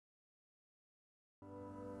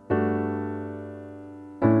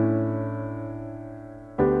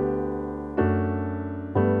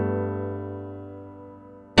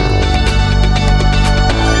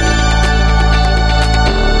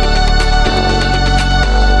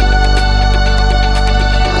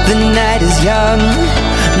The night is young,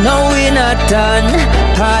 no we're not done.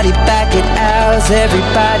 Party back at ours,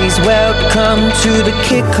 everybody's welcome to the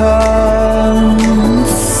kick-off.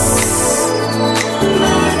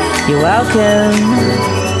 You're welcome.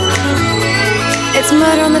 It's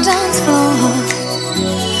murder on the dance floor.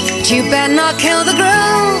 But you better not kill the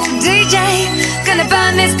groove, DJ. Gonna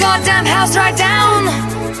burn this goddamn house right down.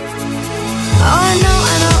 Oh, I know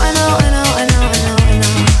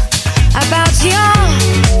about your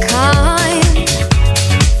kind.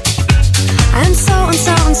 And so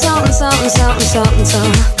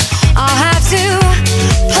I'll have to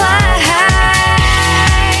play.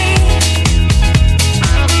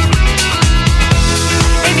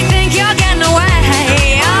 If you think you're getting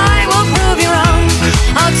away, I will prove you wrong.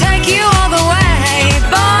 I'll take you all the way.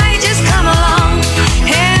 Boy, just come along.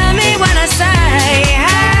 Hear me when I say,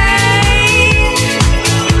 hey.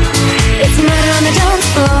 It's murder on the dance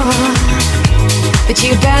floor, but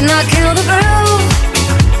you better not kill the groove.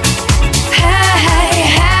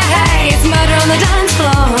 Hey, it's murder on the dance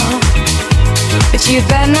floor, but you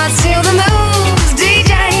better not steal the moves,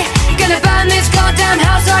 DJ. Gonna burn this goddamn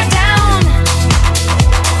house right down.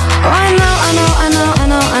 Oh, I know.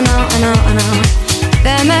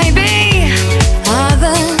 There may be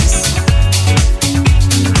others,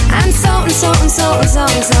 and so.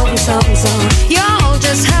 You'll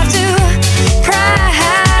just have to pray.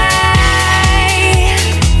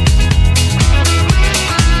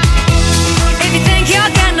 If you think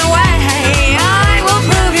you're getting away, I will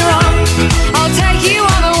prove you wrong. I'll take you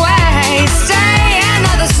all the way. Stay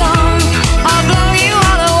another song, I'll blow you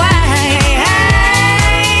all away.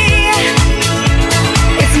 Hey,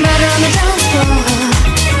 it's murder on the dance floor,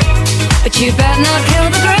 but you better not kill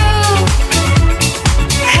the groove.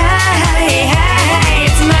 Hey,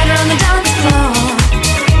 it's murder on the dance floor,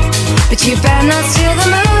 but you better not steal the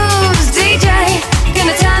moves, DJ.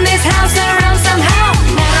 Gonna turn this house around somehow.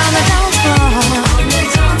 Murder on the dance floor,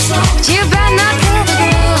 but you better not kill the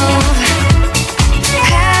groove.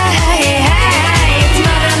 Hey, it's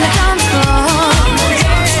murder on the dance floor,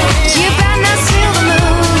 but you better not steal the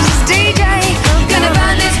moves, DJ. Gonna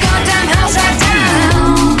burn this goddamn house right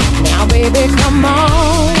down. Now baby, come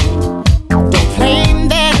on. Don't claim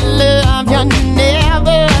that love you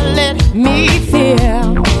never let me feel.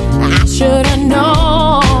 I should've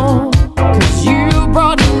known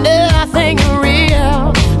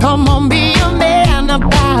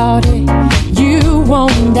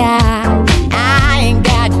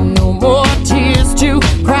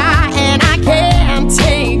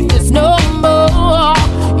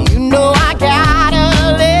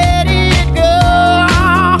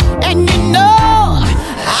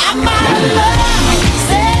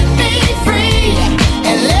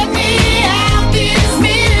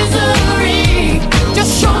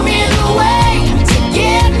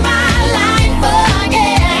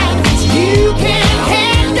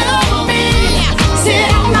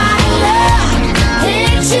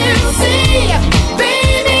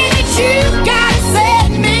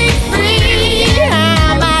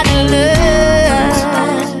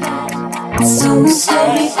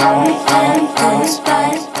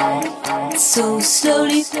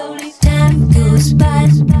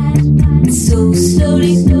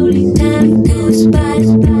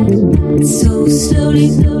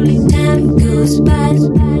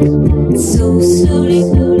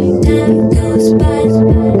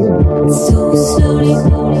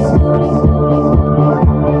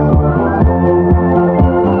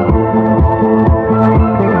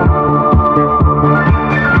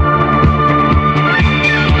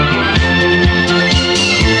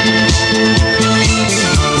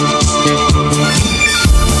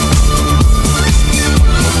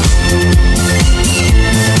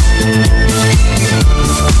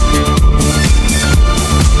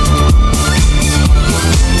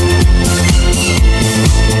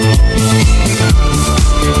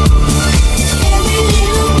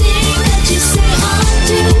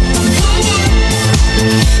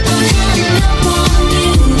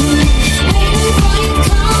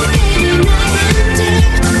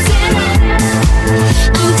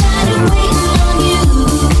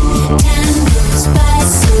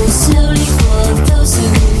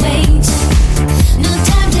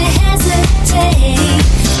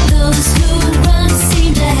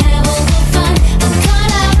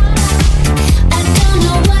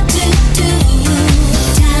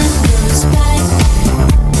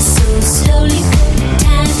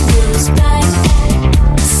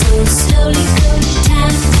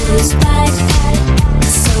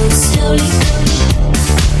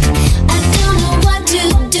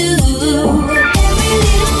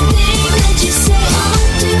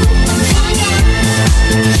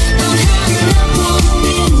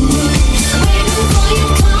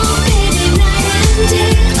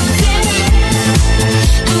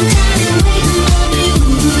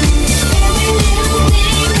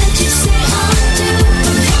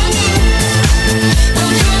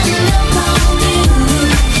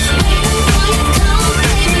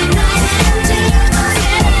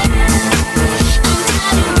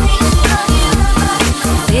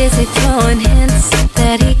hints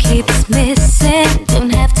that he keeps missing.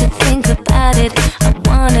 Don't have to think about it. I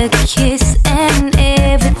wanna kiss and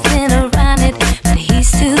everything around it, but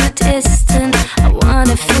he's too distant. I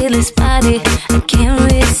wanna feel his body. I can't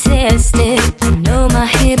resist it. I know my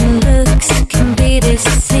hidden looks can be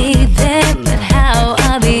deceiving, but how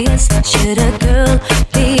obvious should a girl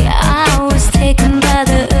be? I was taken by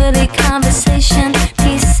the early conversation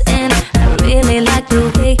piece, and I really like the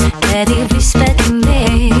way that he respected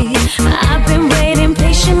me. I've been waiting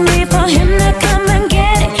patiently for him to come and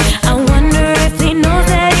get it. I wonder if he knows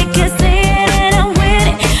that he can say it and I'm with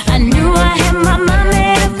it. I knew I had my mind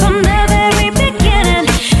made up from the very beginning.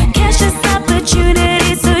 Catch this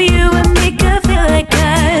opportunity so you and me could feel it.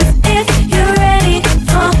 'Cause if you're ready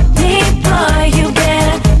for me, boy, you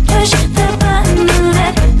better push the button and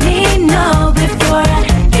let me know before I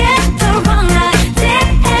get the wrong idea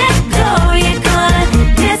and go. You're gonna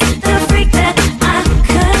miss the freak that I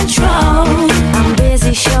control. I'm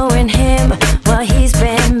busy showing him what he's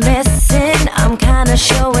been missing. I'm kinda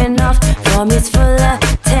showing off from his full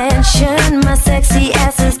attention. My sexy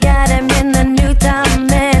ass has got him in a new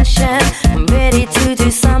dimension. I'm ready to do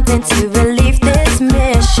something to relieve this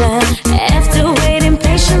mission. After waiting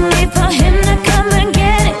patiently for him to come and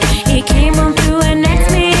get it, he came on through and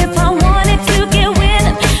asked me if I wanted to get with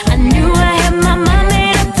him. I knew I had my mind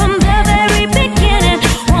made up from the very beginning.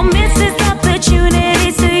 Won't miss this opportunity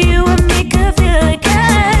so you and me could feel it.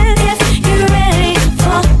 'Cause if you're ready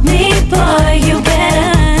for me, boy, you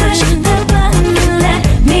better push the button and let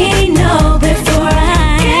me know before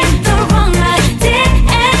I get the wrong idea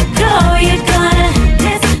and go. You're gonna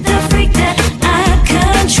miss the freak that I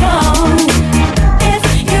control. If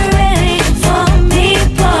you're ready for me,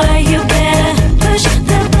 boy, you better push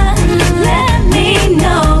the button and let me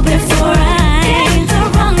know before I get the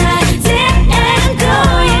wrong idea and go.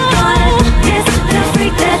 You're gonna miss the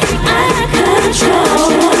freak that I control.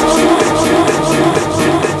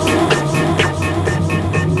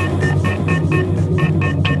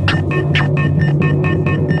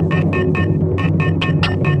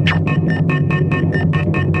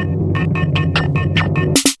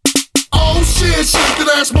 Oh shit, shake that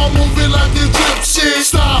ass, while moving like a gypsy.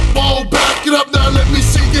 Stop, oh, back it up now, let me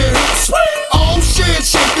see your hips. Oh shit,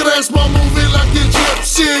 shake that ass, while moving like a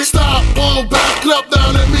gypsy. Stop, oh, back it up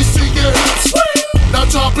now, let me see your hips. Now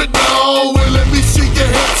drop it low and let me see your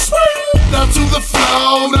hips. Now to the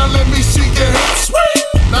floor, now let me see your hips.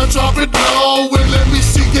 Now drop it low and let me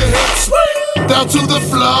see your hips. Down to the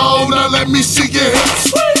floor, now let me see your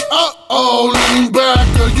hips. Uh-oh, lean back,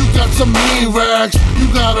 girl, you got some mean rags. You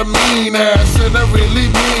got a mean ass, and I really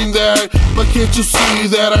mean that. But can't you see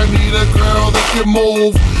that I need a girl that can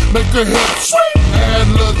move, make her hips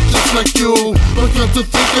and look just like you? But got to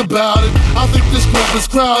think about it, I think this club is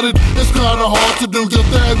crowded. It's kinda hard to do your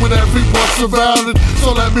thing when everyone's surrounded.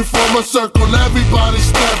 So let me form a circle, everybody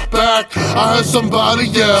step back. I heard somebody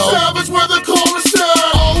yell, Savage, where the chorus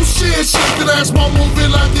down. Oh shit, shake that ass while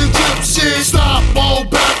moving like a gypsy. Stop, oh,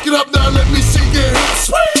 back it up now, let me see your hips.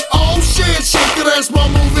 Oh shit, shake that ass while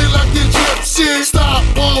moving like a gypsy. Stop,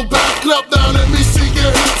 oh, back it up now, let me see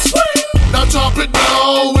your hips. Now drop it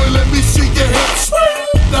low and let me see your hips.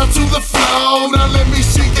 Now to the floor, now let me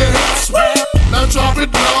see your hips. Now drop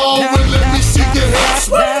it low and let me see your hips.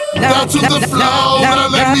 Now to the floor, now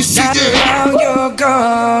let me see your hips. Now you're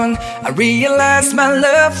gone, I realize my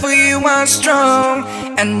love for you was strong,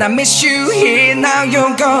 and I miss you here. Now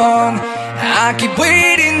you're gone, I keep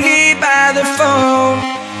waiting here by the phone,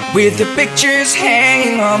 with the pictures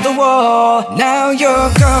hanging on the wall. Now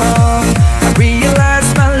you're gone, I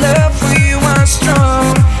realize my love for you was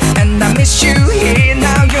strong, and I miss you here.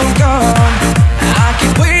 Now you're gone, I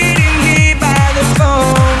keep waiting here by the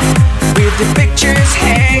phone, with the pictures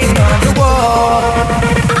hanging on the wall.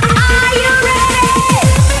 Are you ready?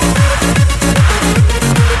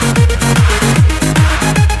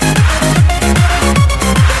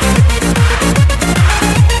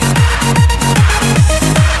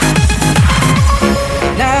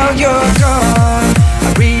 Now you're gone,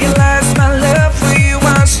 I realize my love for you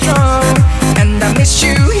was strong, and I miss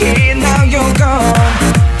you here. Now you're gone,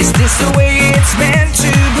 is this the way it's meant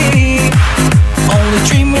to be? Only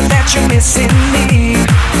dreaming that you're missing me.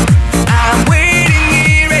 I'm waiting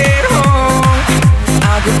here at home,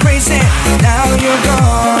 I'll go crazy. Now you're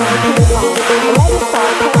gone.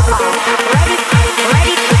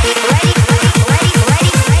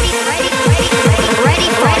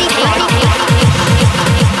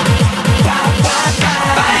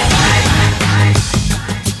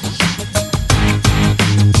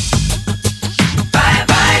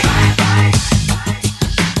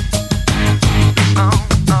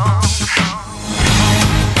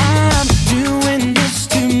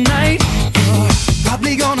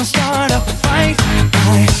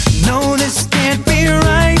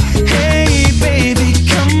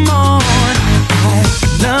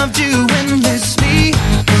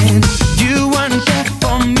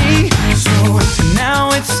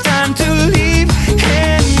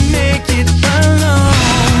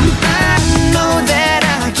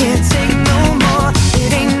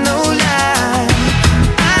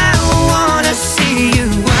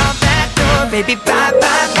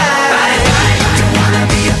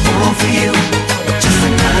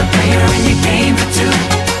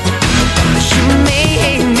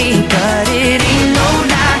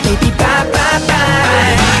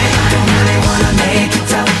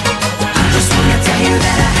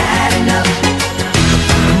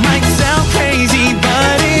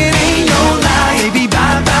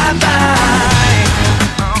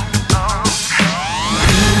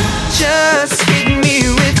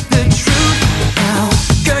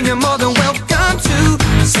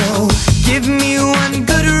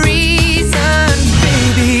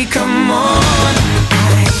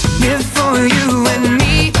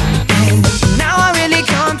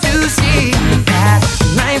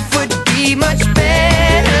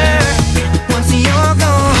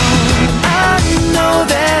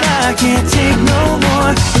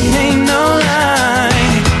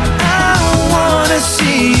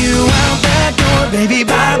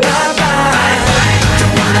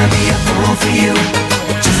 fall for you.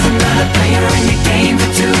 Just another player in your game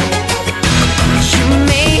for two. You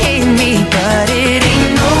may hate me, but it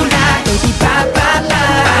ain't no lie. Baby, bye, bye,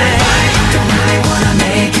 bye. Don't really wanna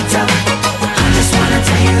make it tough. I just wanna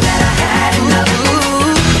tell you that I had enough.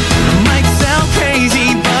 Might sound crazy,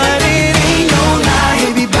 but it ain't no lie.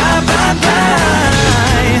 Baby, bye, bye,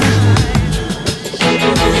 bye.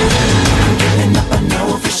 I'm giving up, I know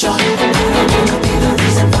for sure. I don't wanna be the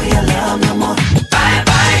reason for your love no more. Bye,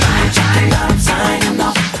 bye. I'm trying, I'm signing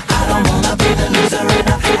off. I don't wanna be the loser and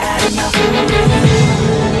I've had enough.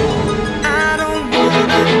 I don't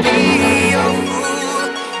wanna be your fool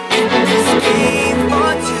in this game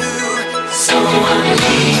for two. So I'm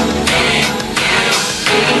leaving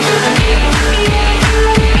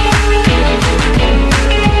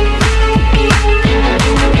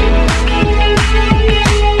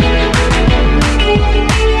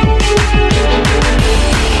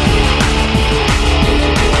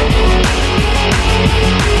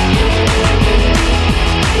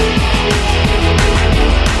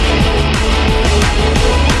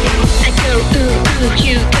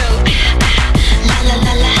you go, la la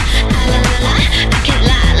la la, la la la. I can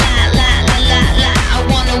la la la la la la. I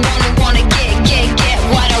wanna get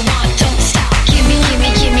what I want. Don't stop. Give me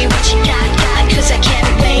what you got. 'Cause I can't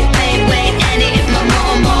wait any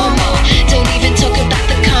more. Don't even talk about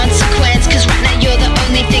the consequence. 'Cause right now you're the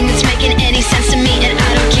only thing that's making any sense to me, and I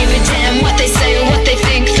don't give a damn what they say or what they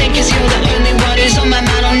think. 'Cause you're the only one who's on my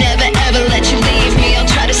mind. I'll never ever let you leave me. I'll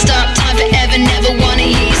try to stop time forever. Never wanna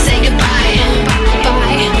hear you say goodbye.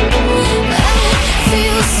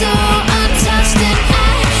 So untouched and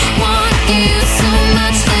I want you so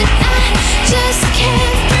much that I just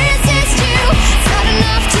can't resist you. It's not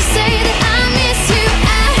enough to say that I miss you.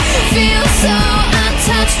 I feel so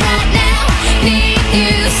untouched right now. Need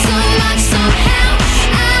you so much somehow.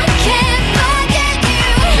 I can't forget you.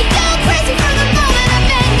 Go crazy from the moment I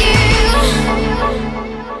met you.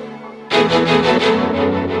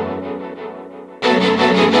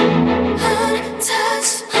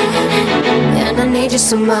 Untouched, and I need you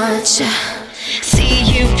so much.